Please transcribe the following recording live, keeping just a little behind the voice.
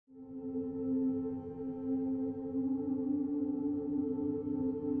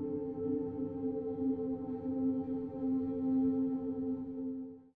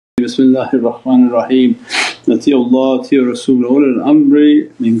Bismillahir Rahmanir Rahim. Ati'ullah, ati'ur Rasul, ulul amri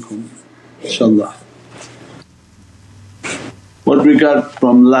minkum, inshaAllah. What we got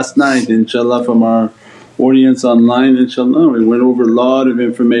from last night inshaAllah from our audience online inshaAllah, we went over a lot of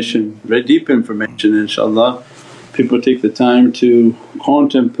information, very deep information inshaAllah. People take the time to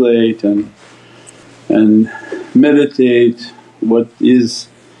contemplate and meditate what is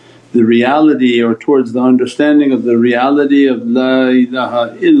the reality or towards the understanding of the reality of La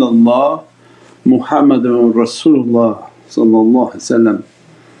ilaha illAllah Muhammadun Rasulullah.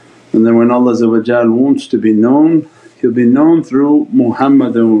 And then when Allah wants to be known, He'll be known through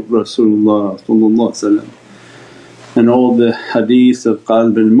Muhammadun Rasulullah. And all the hadith of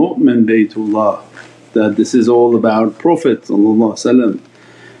qalb al-mu'min baytullah, that this is all about Prophet,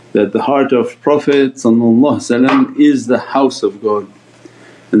 that the heart of Prophet is the house of God.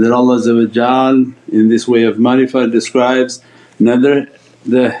 And that Allah in this way of marifah describes, neither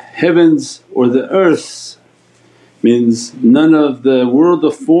the heavens or the earths, means none of the world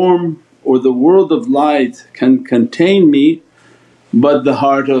of form or the world of light can contain me but the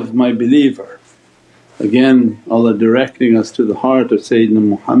heart of my believer. Again Allah directing us to the heart of Sayyidina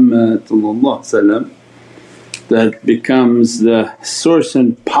Muhammad, that becomes the source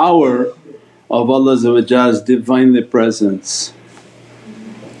and power of Allah's Divinely Presence.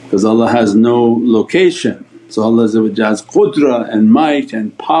 Because Allah has no location, so Allah's qudra and might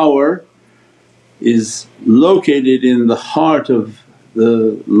and power is located in the heart of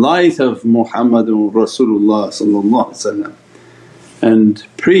the light of Muhammadun Rasulullah and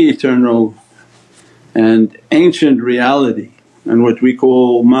pre-eternal and ancient reality, and what we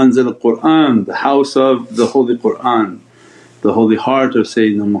call manzil Qur'an, the house of the Holy Qur'an, the holy heart of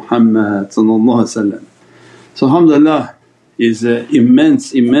Sayyidina Muhammad. So alhamdulillah is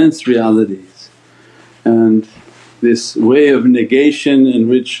immense realities. And this way of negation in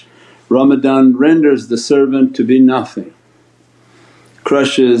which Ramadan renders the servant to be nothing,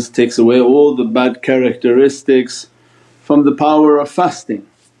 crushes, takes away all the bad characteristics from the power of fasting,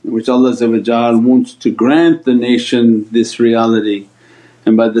 which Allah wants to grant the nation this reality.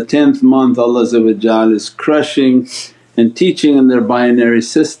 And by the 10th month Allah is crushing and teaching in their binary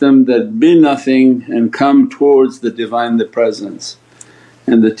system that be nothing and come towards the Divinely Presence.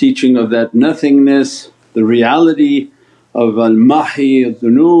 And the teaching of that nothingness, the reality of al-mahi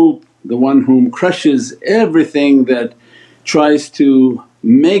al-dhunub, the one whom crushes everything that tries to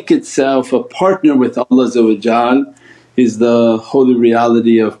make itself a partner with Allah, is the holy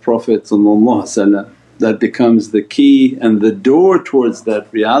reality of Prophet that becomes the key and the door towards that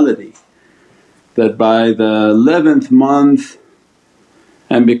reality. That by the 11th month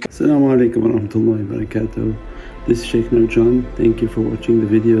and As-salamu alaykum wa rahmatullahi wa barakatuh. This is Shaykh Nurjan. Thank you for watching the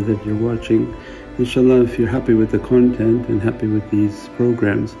video that you're watching. InshaAllah, if you're happy with the content and happy with these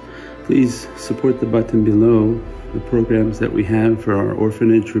programs, please support the button below, the programs that we have for our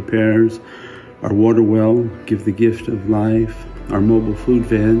orphanage repairs, our water well, Give the Gift of Life, our mobile food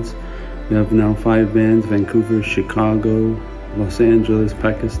vans. We have now 5 vans: Vancouver, Chicago, Los Angeles,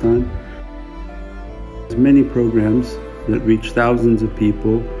 Pakistan. There's many programs that reach thousands of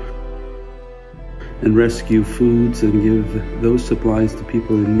people and rescue foods and give those supplies to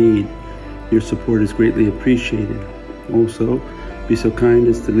people in need. Your support is greatly appreciated. Also, be so kind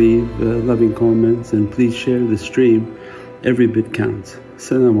as to leave loving comments and please share the stream. Every bit counts.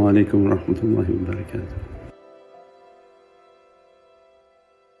 As-salamu alaykum wa rahmatullahi wa barakatuh.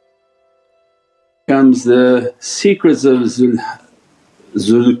 Comes the secrets of Dhul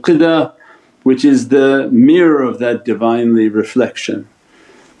Qi'dah, which is the mirror of that Divinely reflection.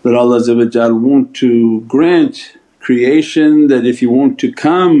 That Allah want to grant creation that if you want to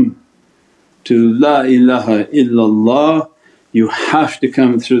come to La ilaha illAllah, you have to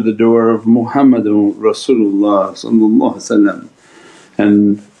come through the door of Muhammadun Rasulullah.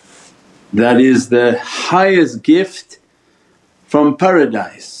 And that is the highest gift from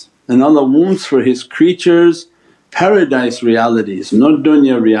paradise. And Allah wants for His creatures paradise realities, not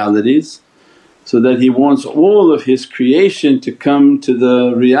dunya realities. So that He wants all of His creation to come to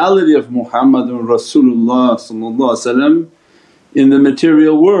the reality of Muhammadun Rasulullah in the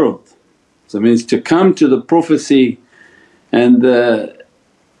material world. So it means to come to the prophecy and the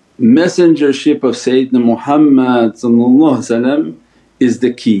messengership of Sayyidina Muhammad is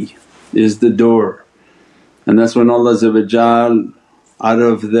the key, is the door. And that's when Allah out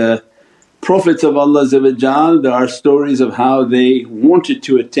of the Prophets of Allah there are stories of how they wanted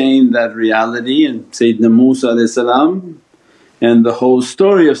to attain that reality, and Sayyidina Musa and the whole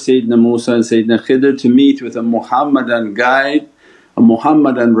story of Sayyidina Musa and Sayyidina Khidr to meet with a Muhammadan guide, a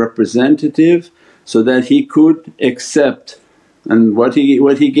Muhammadan representative, so that he could accept And what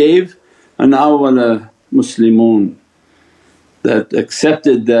he gave? An awwala Muslimun, that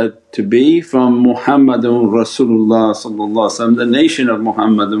accepted that to be from Muhammadun Rasulullah, the nation of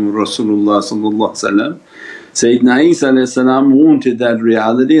Muhammadun Rasulullah. Sayyidina Isa wanted that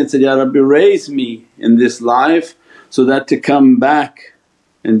reality and said, Ya Rabbi, raise me in this life so that to come back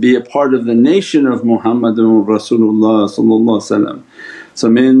and be a part of the nation of Muhammadun Rasulullah. So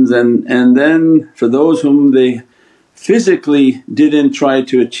means and then for those whom they physically didn't try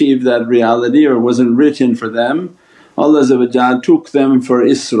to achieve that reality or wasn't written for them, Allah took them for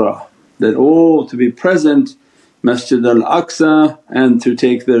Isra, that all to be present Masjid al-Aqsa and to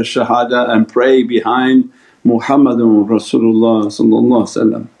take their shahada and pray behind Muhammadun Rasulullah.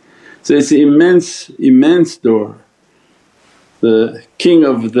 So it's an immense door. The king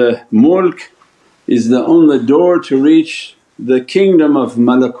of the mulk is the only door to reach the kingdom of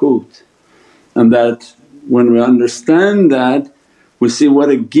malakut, and that when we understand that we see what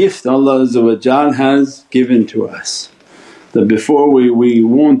a gift Allah has given to us. That before we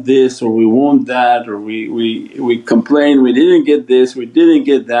want this or we want that or we complain, we didn't get this, we didn't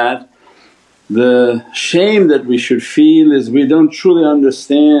get that. The shame that we should feel is we don't truly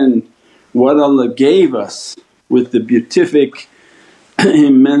understand what Allah gave us with the beatific,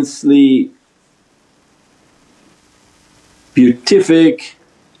 immensely beatific,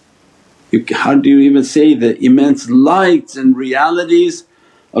 how do you even say, the immense lights and realities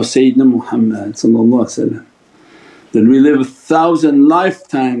of Sayyidina Muhammad. That we live 1,000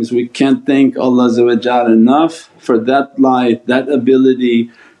 lifetimes, we can't thank Allah enough for that light, that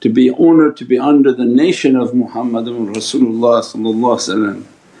ability to be honoured to be under the nation of Muhammadun Rasulullah.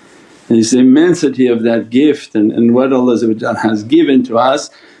 And it's the immensity of that gift and what Allah has given to us,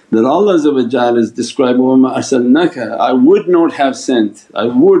 that Allah is describing, وَمَا أَرْسَلْنَاكَ, I would not have sent, I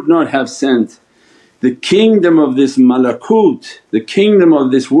would not have sent the kingdom of this malakut, the kingdom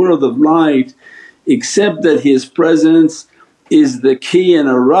of this world of light, except that His presence is the key and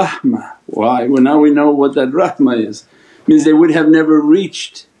a rahmah. Why? Well now we know what that rahmah is, means they would have never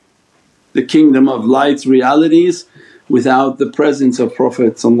reached the kingdom of light's realities without the presence of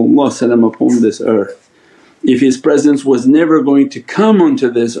Prophet upon this earth. If his presence was never going to come onto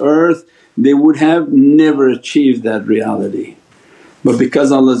this earth, they would have never achieved that reality. But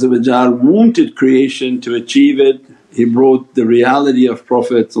because Allah wanted creation to achieve it, He brought the reality of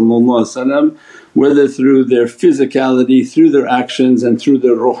Prophet whether through their physicality, through their actions and through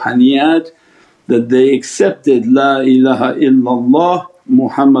their ruhaniyat, that they accepted, La ilaha illAllah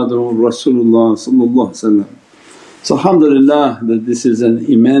Muhammadun Rasulullah. So alhamdulillah that this is an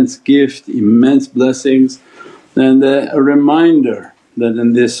immense gift, immense blessings, and a reminder that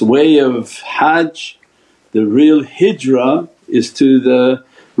in this way of Hajj, the real hijrah is to the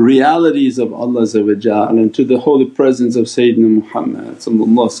realities of Allah and to the holy presence of Sayyidina Muhammad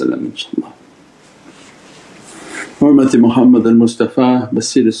inshaAllah. Hurmati Muhammad al-Mustafa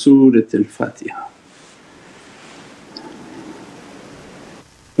Basir Surat al-Fatiha.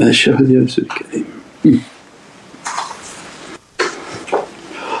 Ashhadu ya Rasul Kareem.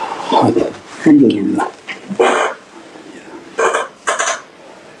 Alhamdulillah.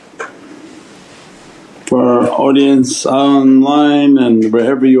 For our audience online and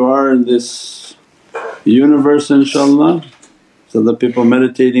wherever you are in this universe inshaAllah, so the people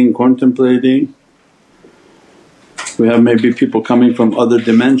meditating, contemplating, we have maybe people coming from other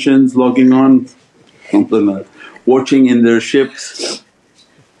dimensions logging on, alhamdulillah, watching in their ships.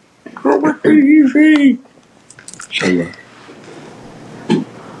 InshaAllah.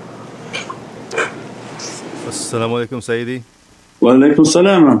 As-salamu alaykum Sayyidi. Wa alaykum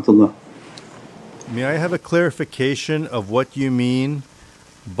as-salam wa rahmatullah. May I have a clarification of what you mean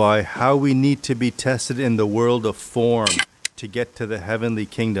by how we need to be tested in the world of form to get to the heavenly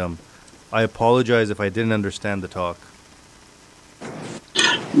kingdom? I apologize if I didn't understand the talk.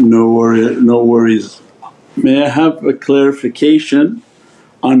 No worries. May I have a clarification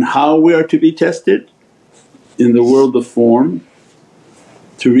on how we are to be tested in the world of form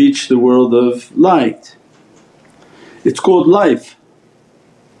to reach the world of light? It's called life.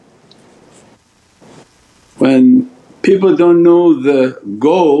 When people don't know the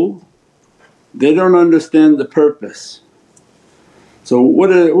goal, they don't understand the purpose. So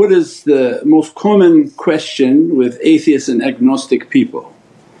what is the most common question with atheists and agnostic people?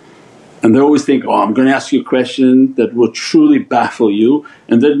 And they always think, oh I'm going to ask you a question that will truly baffle you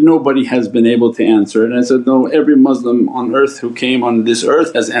and that nobody has been able to answer. And I said, no, every Muslim on earth who came on this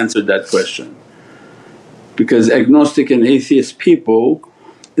earth has answered that question. Because agnostic and atheist people,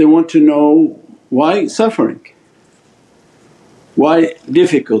 they want to know why suffering, why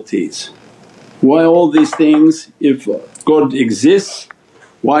difficulties, Why all these things? If God exists,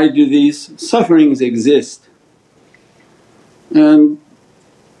 why do these sufferings exist? And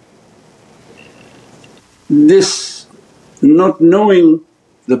this not knowing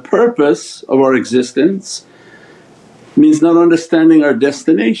the purpose of our existence means not understanding our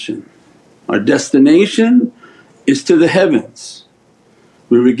destination. Our destination is to the heavens.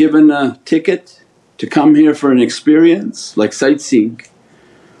 We were given a ticket to come here for an experience like sightseeing.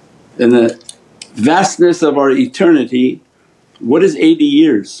 And the vastness of our eternity, what is 80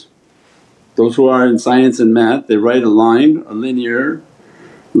 years? Those who are in science and math, they write a line, a linear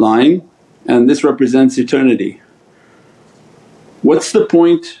line, and this represents eternity. What's the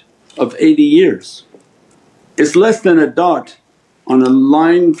point of 80 years? It's less than a dot on a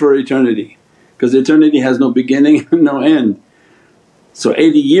line for eternity, because eternity has no beginning and no end. So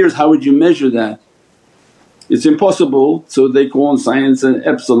 80 years, how would you measure that? It's impossible, so they call in science an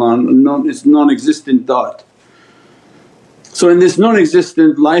epsilon, it's non-existent dot. So in this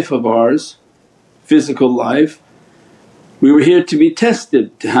non-existent life of ours, physical life, we were here to be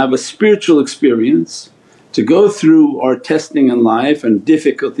tested, to have a spiritual experience, to go through our testing in life and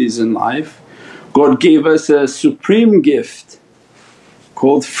difficulties in life. God gave us a supreme gift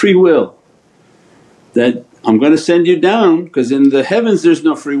called free will, that I'm going to send you down because in the heavens there's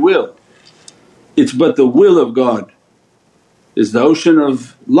no free will. It's but the will of God is the ocean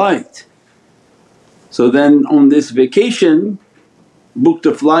of light. So then on this vacation booked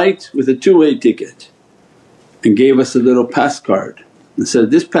a flight with a two-way ticket and gave us a little pass card and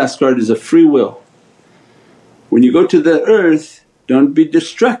said, this pass card is a free will. When you go to the earth don't be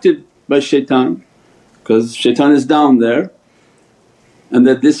distracted by shaitan, because shaitan is down there, and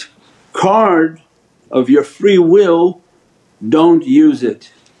that this card of your free will, don't use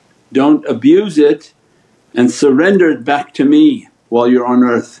it, don't abuse it, and surrender it back to me while you're on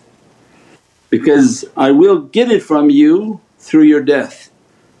earth, because I will get it from you through your death.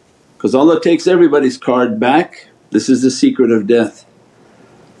 Because Allah takes everybody's card back, this is the secret of death.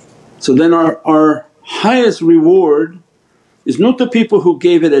 So then our highest reward is not the people who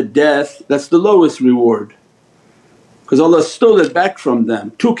gave it at death, that's the lowest reward, because Allah stole it back from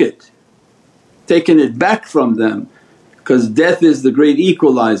them, took it, taken it back from them, because death is the great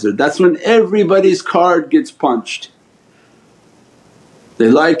equalizer. That's when everybody's card gets punched. They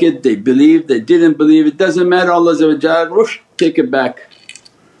like it, they believe, they didn't believe, it doesn't matter, Allah whoosh, take it back.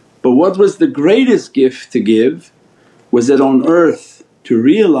 But what was the greatest gift to give was that on earth to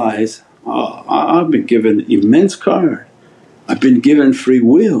realize, oh, I've been given an immense card, I've been given free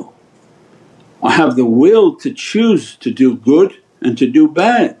will, I have the will to choose to do good and to do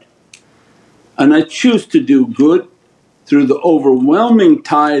bad, and I choose to do good through the overwhelming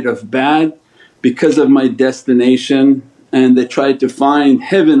tide of bad because of my destination. And they try to find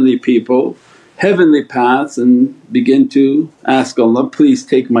heavenly people, heavenly paths, and begin to ask Allah, please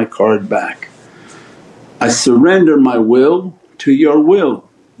take my card back. I surrender my will to your will,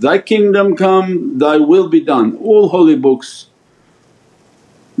 Thy kingdom come, Thy will be done. All holy books,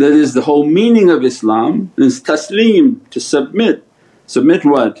 that is the whole meaning of Islam is taslim, to submit. Submit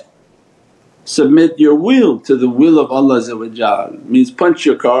what? Submit your will to the will of Allah, means punch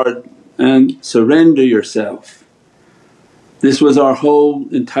your card and surrender yourself. This was our whole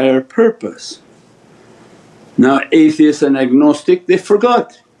entire purpose. Now atheist and agnostic, they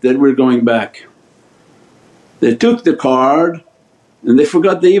forgot that we're going back. They took the card and they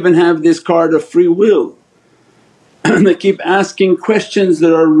forgot they even have this card of free will and they keep asking questions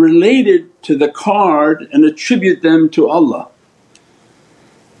that are related to the card and attribute them to Allah.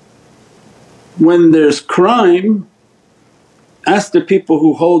 When there's crime, ask the people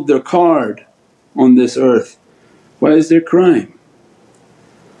who hold their card on this earth, why is there crime?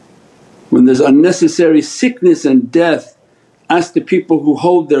 When there's unnecessary sickness and death, ask the people who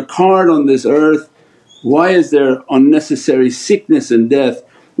hold their card on this earth, why is there unnecessary sickness and death?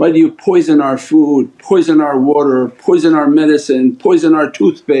 Why do you poison our food, poison our water, poison our medicine, poison our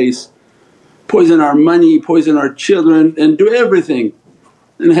toothpaste, poison our money, poison our children and do everything,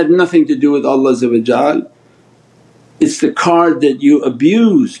 and it had nothing to do with Allah. It's the card that you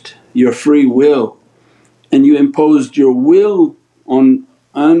abused your free will and you imposed your will on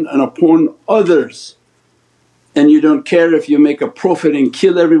and upon others, and you don't care if you make a profit and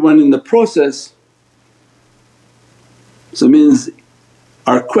kill everyone in the process. So it means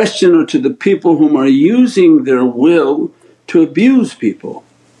our question are to the people whom are using their will to abuse people.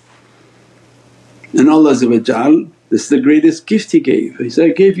 And Allah, this is the greatest gift He gave. He said,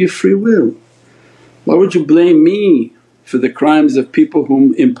 I gave you free will. Why would you blame me for the crimes of people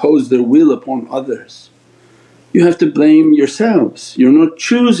whom impose their will upon others? You have to blame yourselves. You're not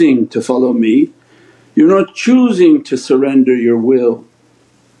choosing to follow me, you're not choosing to surrender your will.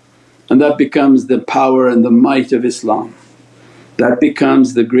 And that becomes the power and the might of Islam. That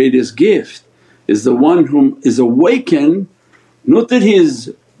becomes the greatest gift, is the one whom is awakened, not that he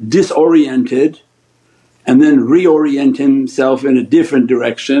is disoriented and then reorient himself in a different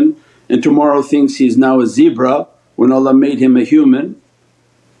direction and tomorrow thinks he's now a zebra when Allah made him a human.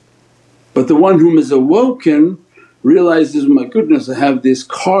 But the one whom is awoken realizes, my goodness, I have this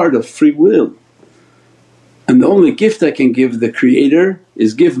card of free will, and the only gift I can give the Creator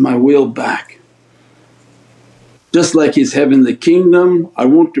is give my will back. Just like His heavenly kingdom, I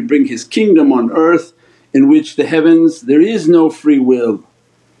want to bring His kingdom on earth in which the heavens there is no free will.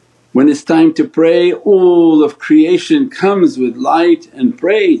 When it's time to pray, all of creation comes with light and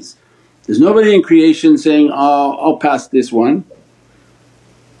praise. There's nobody in creation saying, oh, I'll pass this one.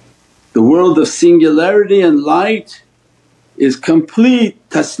 The world of singularity and light is complete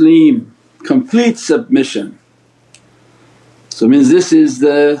taslim, complete submission. So it means this is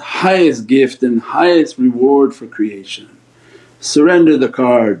the highest gift and highest reward for creation. Surrender the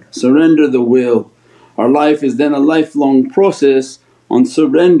card, surrender the will. Our life is then a lifelong process on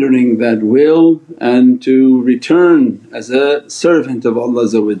surrendering that will and to return as a servant of Allah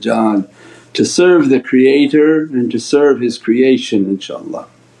to serve the Creator and to serve His creation, inshaAllah.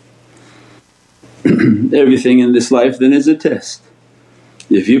 Everything in this life then is a test.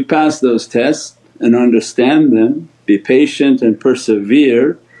 If you pass those tests and understand them, be patient and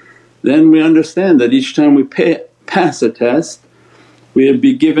persevere, then we understand that each time we pass a test we'll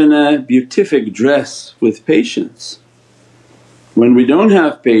be given a beatific dress with patience. When we don't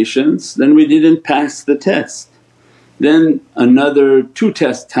have patience then we didn't pass the test, then another 2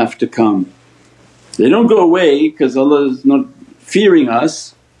 tests have to come. They don't go away because Allah is not fearing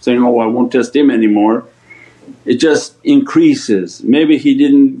us saying, oh I won't test him anymore. It just increases, maybe he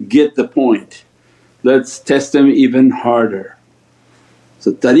didn't get the point, let's test him even harder.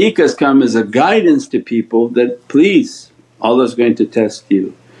 So tariqahs come as a guidance to people that, please Allah's going to test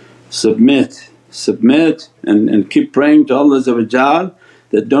you, submit and keep praying to Allah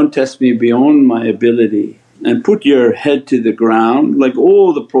that, don't test me beyond my ability, and put your head to the ground like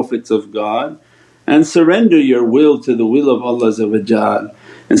all the Prophets of God and surrender your will to the will of Allah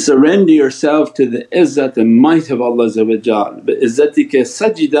and surrender yourself to the izzat and might of Allah. Bi-izzatika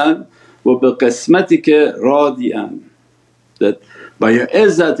sajidan wa bi-qismatika radiyan, that by your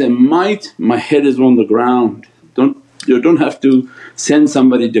izzat and might my head is on the ground. You don't have to send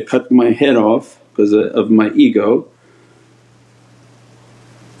somebody to cut my head off because of my ego.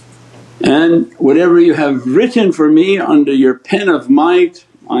 And whatever you have written for me under your pen of might,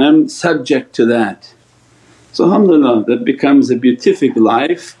 I am subject to that. So alhamdulillah, that becomes a beatific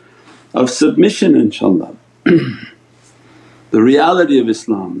life of submission, inshaAllah. The reality of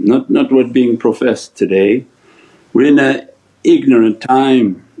Islam, not what being professed today. We're in an ignorant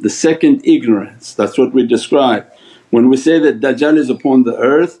time, the second ignorance, that's what we describe. When we say that Dajjal is upon the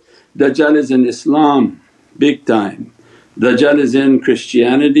earth, Dajjal is in Islam big time, Dajjal is in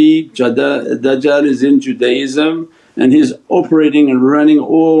Christianity, Dajjal is in Judaism, and he's operating and running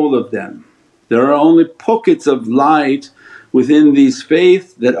all of them. There are only pockets of light within these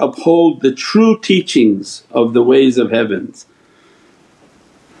faith that uphold the true teachings of the ways of heavens.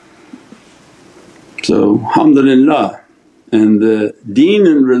 So alhamdulillah, and the deen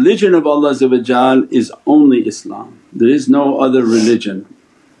and religion of Allah is only Islam, there is no other religion.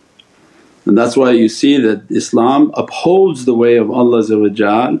 And that's why you see that Islam upholds the way of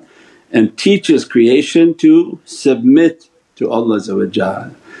Allah and teaches creation to submit to Allah.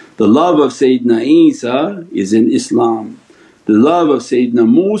 The love of Sayyidina Isa is in Islam, the love of Sayyidina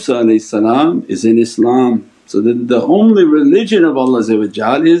Musa is in Islam. So the only religion of Allah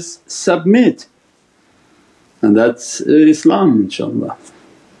is submit, and that's Islam, inshaAllah.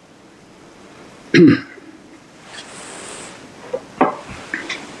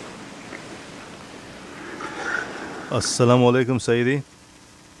 As-salamu alaykum Sayyidi.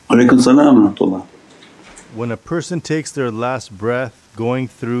 Alaykum salam wa rahmatullah. When a person takes their last breath going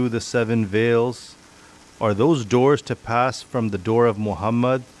through the 7 veils, are those doors to pass from the door of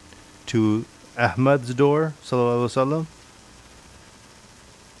Muhammad to Ahmad's door sallallahu alaihi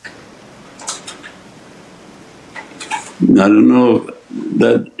wasallam? I don't know,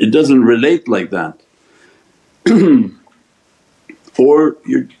 that it doesn't relate like that. Or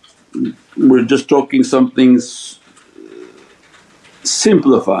we're just talking something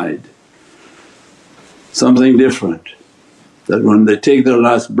simplified, something different, that when they take their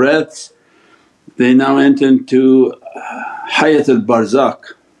last breaths they now enter into Hayat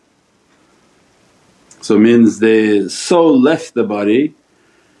al-Barzakh. So means the soul left the body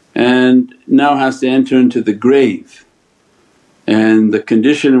and now has to enter into the grave, and the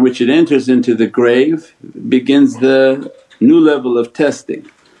condition in which it enters into the grave begins the new level of testing,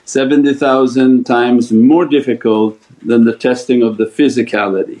 70,000 times more difficult than the testing of the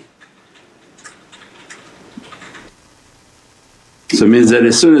physicality. So it means that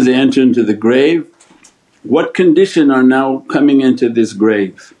as soon as they enter into the grave, what condition are now coming into this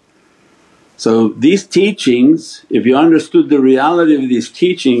grave? So these teachings, if you understood the reality of these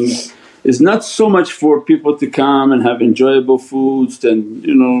teachings, is not so much for people to come and have enjoyable foods and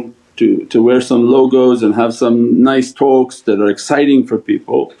to wear some logos and have some nice talks that are exciting for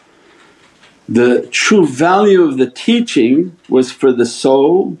people. The true value of the teaching was for the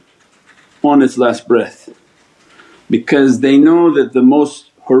soul on its last breath, because they know that the most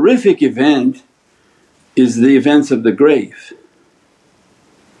horrific event is the events of the grave.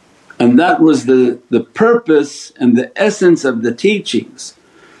 And that was the purpose and the essence of the teachings.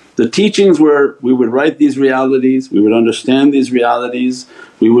 The teachings were we would write these realities, we would understand these realities,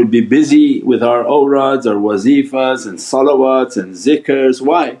 we would be busy with our awrads, our wazifas and salawats and zikrs.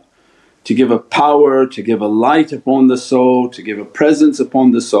 Why? To give a power, to give a light upon the soul, to give a presence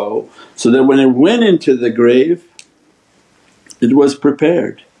upon the soul, so that when it went into the grave it was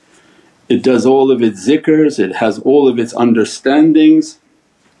prepared. It does all of its zikrs, it has all of its understandings.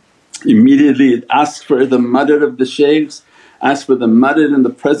 Immediately it asks for the madad of the shaykhs, asks for the madad in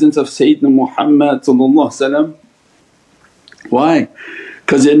the presence of Sayyidina Muhammad. Why?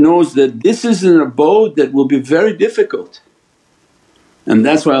 Because it knows that this is an abode that will be very difficult. And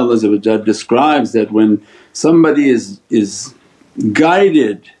that's why Allah describes that when somebody is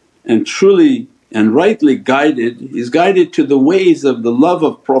guided and truly and rightly guided, is guided to the ways of the love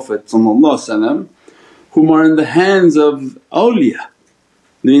of Prophet whom are in the hands of awliya,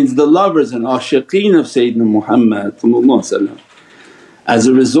 means the lovers and ashiqeen of Sayyidina Muhammad. As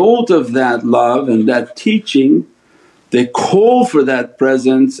a result of that love and that teaching, they call for that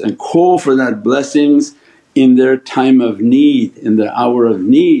presence and call for that blessings in their time of need, in their hour of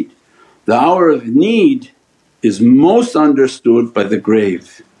need. The hour of need is most understood by the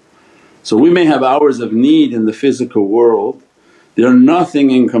grave. So we may have hours of need in the physical world, they are nothing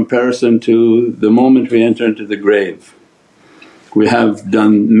in comparison to the moment we enter into the grave. We have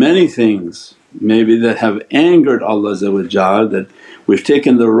done many things maybe that have angered Allah, that we've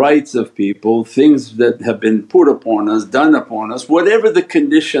taken the rights of people, things that have been put upon us, done upon us, whatever the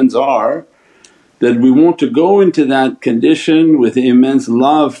conditions are, that we want to go into that condition with immense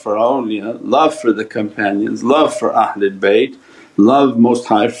love for awliya, love for the companions, love for Ahlul Bayt, love most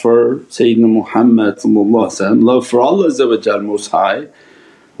high for Sayyidina Muhammad, love for Allah most high.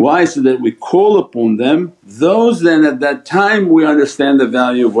 Why? So that we call upon them, those then at that time we understand the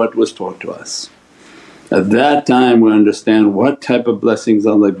value of what was taught to us. At that time we understand what type of blessings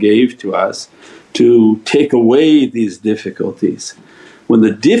Allah gave to us to take away these difficulties. When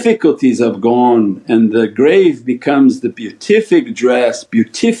the difficulties have gone and the grave becomes the beatific dress,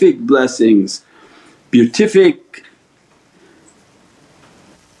 beatific blessings, beatific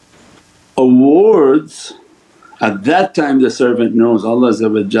awards, at that time the servant knows Allah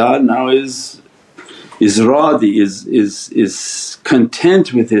now is radi, is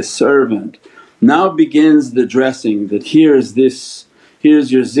content with his servant. Now begins the dressing, that here's this,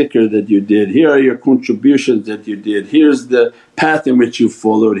 here's your zikr that you did, here are your contributions that you did, here's the path in which you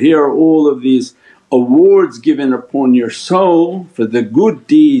followed, here are all of these awards given upon your soul for the good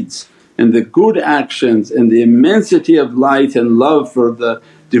deeds and the good actions and the immensity of light and love for the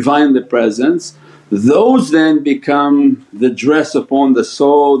Divine the Presence. Those then become the dress upon the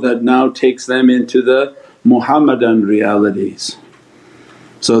soul that now takes them into the Muhammadan realities.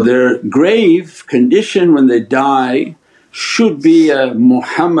 So their grave condition when they die should be a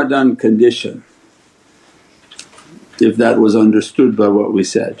Muhammadan condition, if that was understood by what we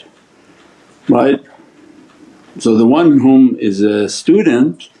said, right? So the one whom is a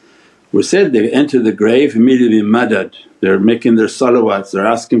student, we said they enter the grave immediately madad, they're making their salawats, they're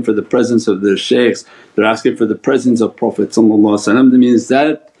asking for the presence of their shaykhs, they're asking for the presence of Prophet. That means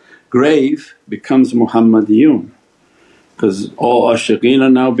that grave becomes Muhammadiyun, because all ashiqeen are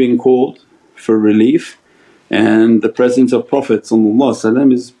now being called for relief and the presence of Prophet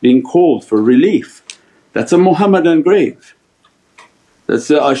is being called for relief. That's a Muhammadan grave. That's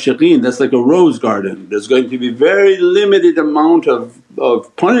the ashiqeen, that's like a rose garden. There's going to be very limited amount of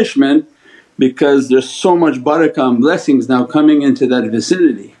punishment because there's so much barakah and blessings now coming into that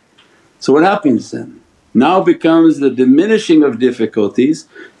vicinity. So what happens then? Now becomes the diminishing of difficulties,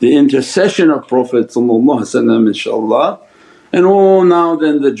 the intercession of Prophet inshaAllah, And oh now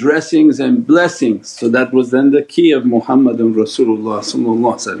then the dressings and blessings. So that was then the key of Muhammadun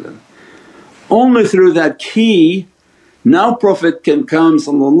Rasulullah. Only through that key now Prophet can come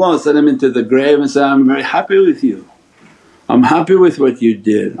into the grave and say, I'm very happy with you, I'm happy with what you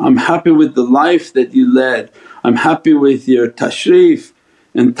did, I'm happy with the life that you led, I'm happy with your tashrif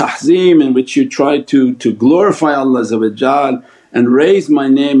and tahzeem in which you tried to glorify Allah and raise my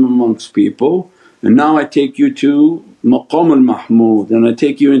name amongst people. And now I take you to Maqamul Mahmud and I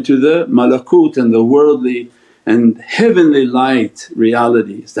take you into the malakut and the worldly and heavenly light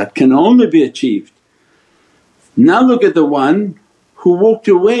realities that can only be achieved. Now look at the one who walked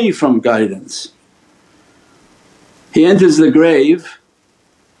away from guidance. He enters the grave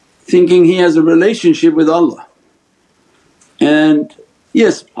thinking he has a relationship with Allah. And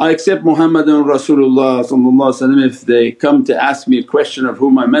yes, I accept Muhammadun Rasulullah if they come to ask me a question of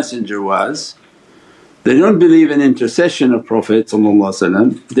who my messenger was. They don't believe in intercession of Prophet, they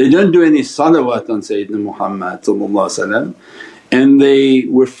don't do any salawat on Sayyidina Muhammad, and they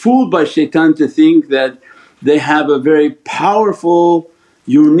were fooled by shaitan to think that they have a very powerful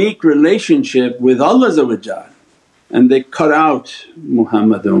unique relationship with Allah and they cut out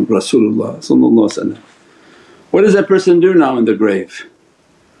Muhammadun Rasulullah. What does that person do now in the grave?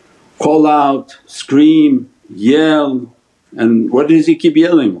 Call out, scream, yell, and what does he keep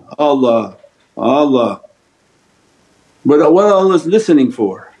yelling? Allah, Allah. But what Allah's listening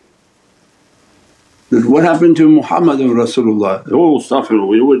for? What happened to Muhammadun Rasulullah? Oh astaghfirullah,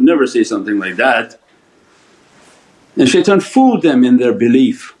 we would never say something like that. And shaitan fooled them in their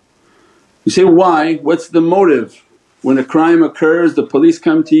belief. You say, why? What's the motive? When a crime occurs the police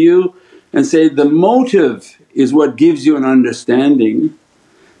come to you and say, the motive is what gives you an understanding.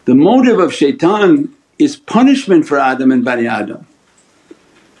 The motive of shaitan is punishment for Adam and Bani Adam.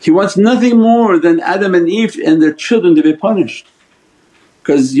 He wants nothing more than Adam and Eve and their children to be punished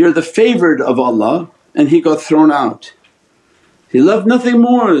because you're the favoured of Allah and he got thrown out. He loved nothing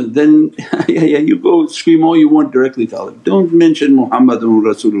more than you go scream all you want directly to Allah, don't mention Muhammadun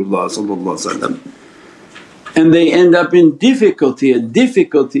Rasulullah. And they end up in difficulty and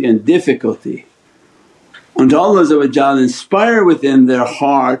difficulty and difficulty until Allah inspire within their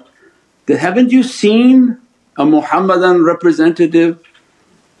heart that, haven't you seen a Muhammadan representative?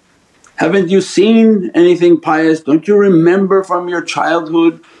 Haven't you seen anything pious? Don't you remember from your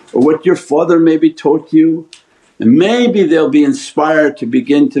childhood or what your father maybe taught you? And maybe they'll be inspired to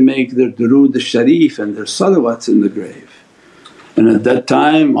begin to make their durood al-sharif and their salawats in the grave. And at that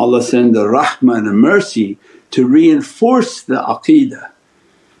time Allah send a rahmah and a mercy to reinforce the aqeedah.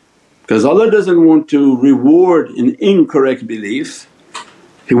 Because Allah doesn't want to reward an incorrect belief,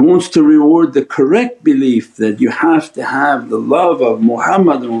 He wants to reward the correct belief that you have to have the love of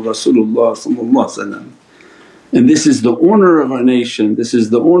Muhammadun Rasulullah. And this is the honour of our nation, this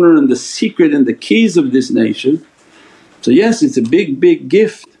is the honour and the secret and the keys of this nation. So yes, it's a big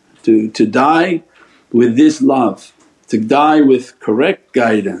gift to die with this love, to die with correct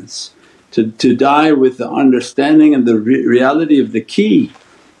guidance, to die with the understanding and the reality of the key.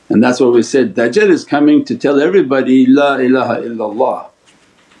 And that's what we said, Dajjal is coming to tell everybody, La ilaha illAllah.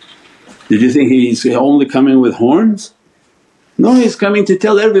 Did you think he's only coming with horns? No, he's coming to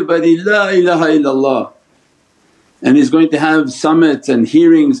tell everybody, La ilaha illAllah. And he's going to have summits and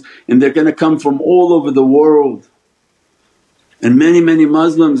hearings and they're going to come from all over the world. And many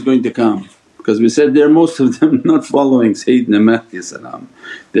Muslims going to come because we said they're most of them not following Sayyidina Mahdi.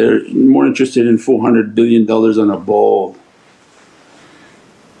 They're more interested in $400 billion on a ball.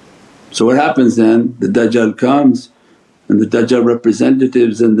 So what happens then? The Dajjal comes and the Dajjal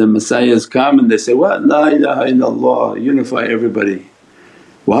representatives and the Messiahs come and they say, what? La ilaha illallah, unify everybody.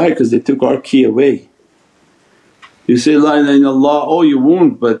 Why? Because they took our key away. You say, La ilaha illallah, oh you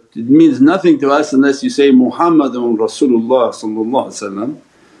won't, but it means nothing to us unless you say Muhammadun Rasulullah.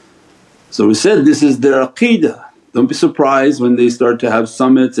 So we said this is their aqeedah. Don't be surprised when they start to have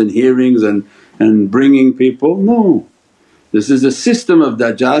summits and hearings and bringing people, no. This is a system of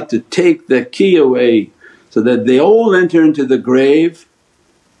Dajjal to take the key away so that they all enter into the grave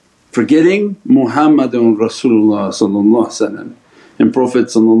forgetting Muhammadun Rasulullah. And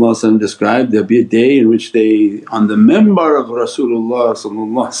Prophet described, there'll be a day in which they on the minbar of Rasulullah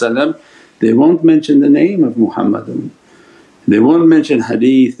they won't mention the name of Muhammadun, they won't mention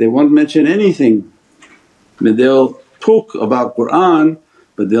hadith, they won't mention anything. They'll talk about Qur'an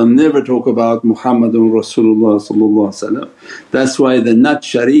but they'll never talk about Muhammadun Rasulullah. That's why the nat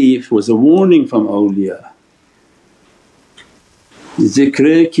sharif was a warning from awliya.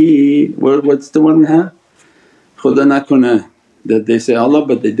 Zikr ki, what's the one? Khuda na kune, that they say Allah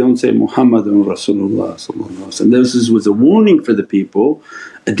but they don't say Muhammadun Rasulullah. This was a warning for the people,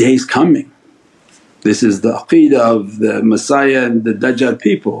 a day's coming. This is the aqeedah of the Messiah and the Dajjal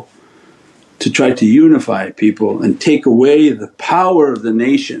people, to try to unify people and take away the power of the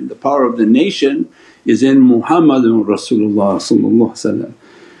nation. The power of the nation is in Muhammadun Rasulullah,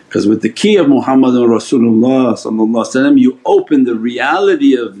 because with the key of Muhammadun Rasulullah you open the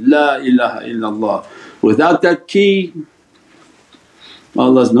reality of La ilaha illAllah. Without that key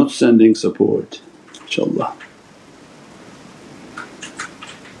Allah's not sending support, inshaAllah.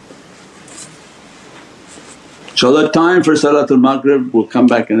 InshaAllah, time for Salatul Maghrib, we'll come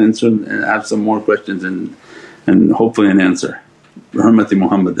back and answer and have some more questions and hopefully an answer. Bi-hurmati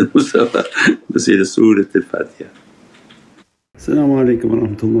Muhammadin Rasulallah, Basira Surat al-Fatiha. As-salamu alaykum wa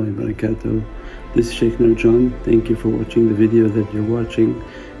rahmatullahi wa barakatuh. This is Shaykh Nurjan. Thank you for watching the video that you're watching.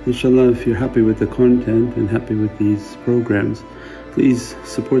 InshaAllah, if you're happy with the content and happy with these programs, please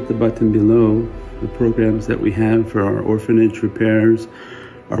support the button below, the programs that we have for our orphanage repairs,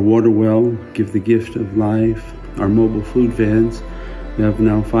 our water well, Give the Gift of Life, our mobile food vans. We have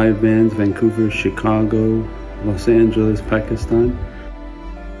now 5 vans: Vancouver, Chicago, Los Angeles, Pakistan.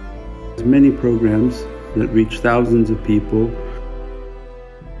 There's many programs that reach thousands of people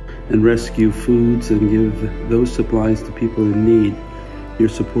and rescue foods and give those supplies to people in need. Your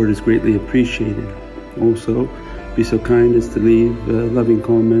support is greatly appreciated. Also, be so kind as to leave loving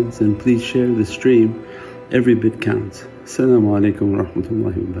comments and please share the stream. Every bit counts. As-salamu alaykum wa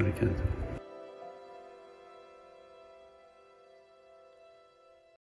rahmatullahi wa barakatuh.